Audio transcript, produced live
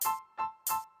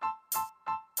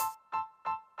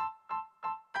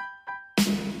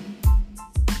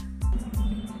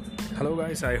Hello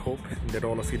guys, I hope that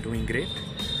all of you doing great.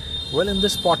 Well, in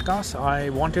this podcast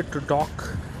I wanted to talk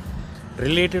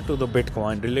related to the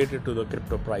Bitcoin, related to the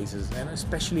crypto prices, and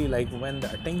especially like when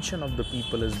the attention of the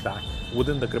people is back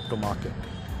within the crypto market.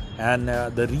 And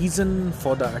the reason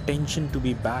for the attention to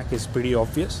be back is pretty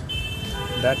obvious,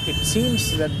 that it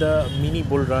seems that the mini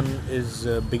bull run is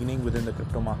beginning within the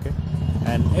crypto market,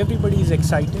 and everybody is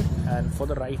excited, and for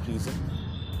the right reason.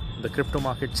 The crypto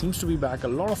market seems to be back. A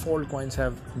lot of altcoins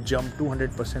have jumped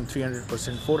 200%,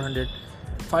 300%, 400,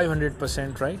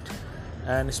 500%, right?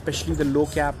 And especially the low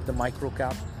cap, the micro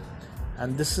cap.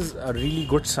 And this is a really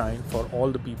good sign for all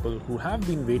the people who have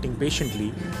been waiting patiently,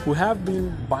 who have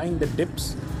been buying the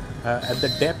dips at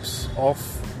the depths of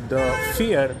the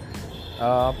fear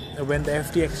when the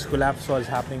FTX collapse was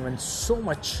happening, when so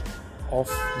much of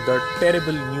the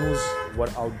terrible news were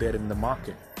out there in the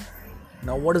market.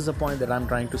 Now, what is the point that I'm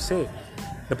trying to say?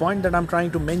 The point that I'm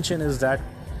trying to mention is that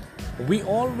we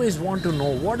always want to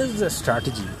know what is the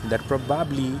strategy that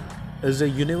probably is a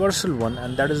universal one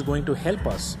and that is going to help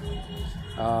us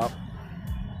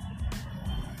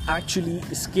actually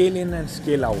scale in and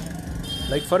scale out.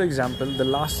 Like, for example, the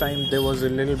last time there was a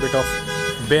little bit of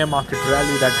bear market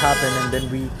rally that happened, and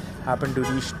then we happened to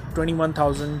reach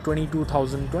 21,000,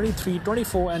 22,000, 23,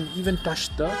 24, and even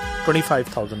touched the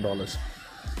 $25,000.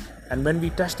 And when we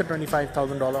touched the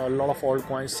 $25,000, a lot of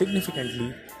altcoins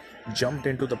significantly jumped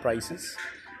into the prices,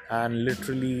 and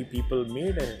literally people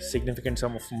made a significant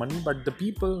sum of money. But the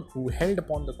people who held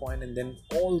upon the coin, and then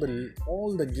all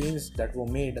the gains that were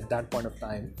made at that point of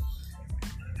time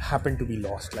happened to be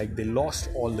lost. Like, they lost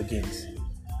all the gains.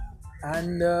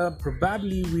 And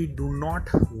probably we do not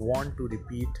want to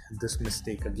repeat this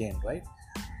mistake again, right?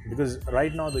 Because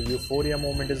right now the euphoria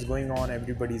moment is going on,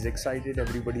 everybody's excited,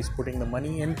 everybody's putting the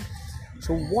money in.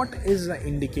 So what is the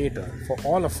indicator for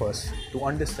all of us to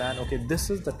understand, okay, this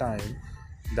is the time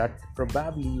that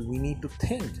probably we need to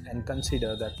think and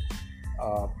consider that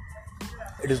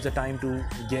it is the time to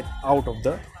get out of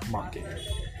the market.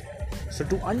 So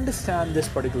to understand this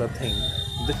particular thing,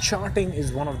 the charting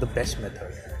is one of the best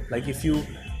methods. Like, if you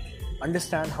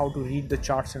understand how to read the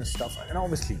charts and stuff, and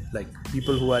obviously like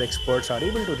people who are experts are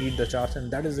able to read the charts, and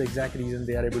that is the exact reason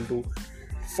they are able to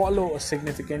follow a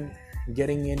significant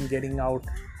getting in, getting out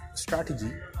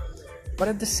strategy. But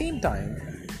at the same time,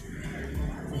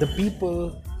 the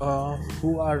people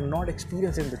who are not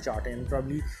experienced in the charting, and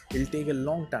probably it'll take a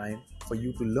long time for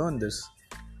you to learn this.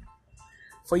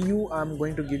 For you, I'm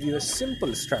going to give you a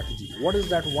simple strategy. What is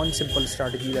that one simple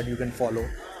strategy that you can follow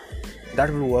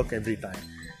that will work every time?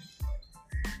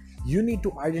 You need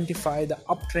to identify the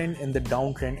uptrend and the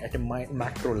downtrend at a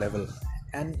macro level.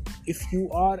 And if you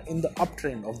are in the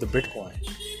uptrend of the Bitcoin,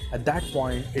 at that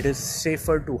point it is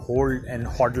safer to hold and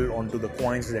hodl onto the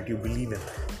coins that you believe in,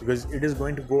 because it is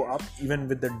going to go up. Even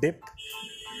with the dip,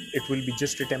 it will be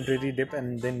just a temporary dip,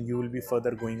 and then you will be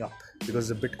further going up because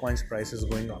the Bitcoin's price is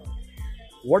going up.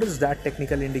 What is that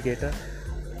technical indicator?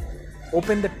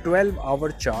 Open the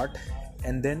 12-hour chart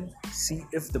and then see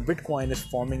if the Bitcoin is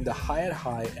forming the higher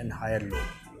high and higher low.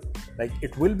 Like,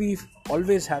 it will be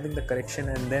always having the correction,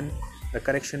 and then the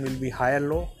correction will be higher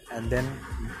low, and then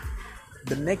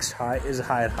the next high is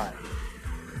higher high.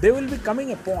 There will be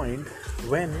coming a point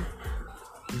when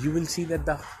you will see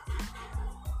that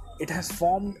it has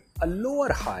formed a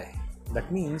lower high.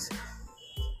 That means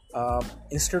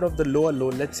instead of the lower low,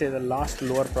 let's say the last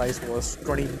lower price was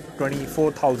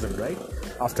 24,000, right?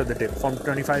 After the dip from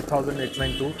 25,000, it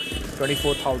went to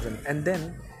 24,000, and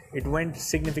then it went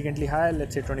significantly higher,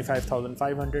 let's say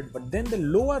 25,500. But then the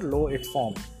lower low it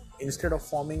formed, instead of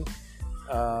forming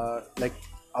like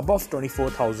above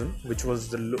 24,000, which was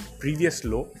the previous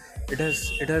low, it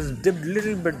has dipped a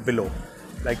little bit below,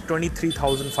 like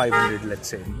 23,500, let's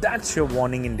say. That's your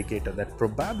warning indicator that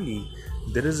probably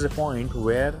there is a point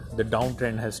where the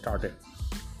downtrend has started.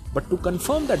 But to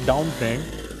confirm that downtrend,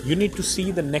 you need to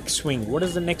see the next swing. What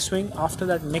is the next swing? After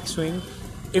that next swing,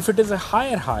 if it is a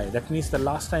higher high, that means the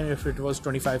last time if it was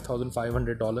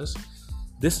 $25,500,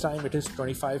 this time it is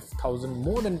 25,000,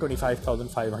 more than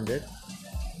 25,500,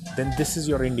 then this is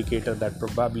your indicator that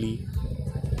probably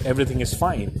everything is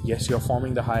fine. Yes, you're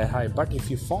forming the higher high, but if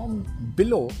you form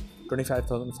below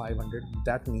 25,500,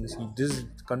 that means this is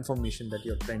confirmation that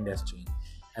your trend has changed.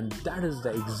 And that is the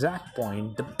exact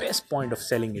point, the best point of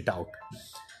selling it out.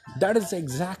 That is the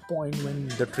exact point when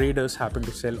the traders happen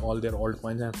to sell all their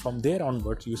altcoins, and from there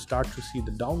onwards you start to see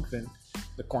the downtrend,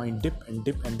 the coin dip, and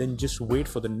then just wait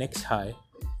for the next higher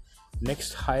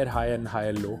high and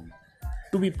higher low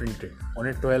to be printed on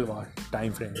a 12-hour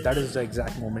time frame. That is the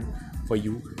exact moment for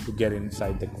you to get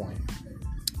inside the coin.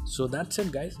 So that's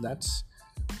it, guys. That's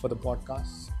for the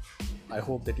podcast. I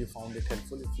hope that you found it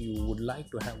helpful. If you would like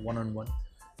to have one-on-one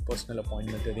personal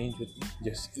appointment arranged with me,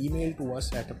 just email to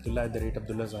us at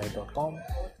abdullah@abdullahzahid.com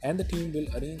and the team will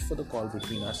arrange for the call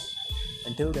between us.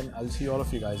 Until then, I'll see all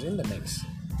of you guys in the next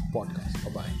podcast.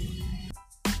 Bye-bye.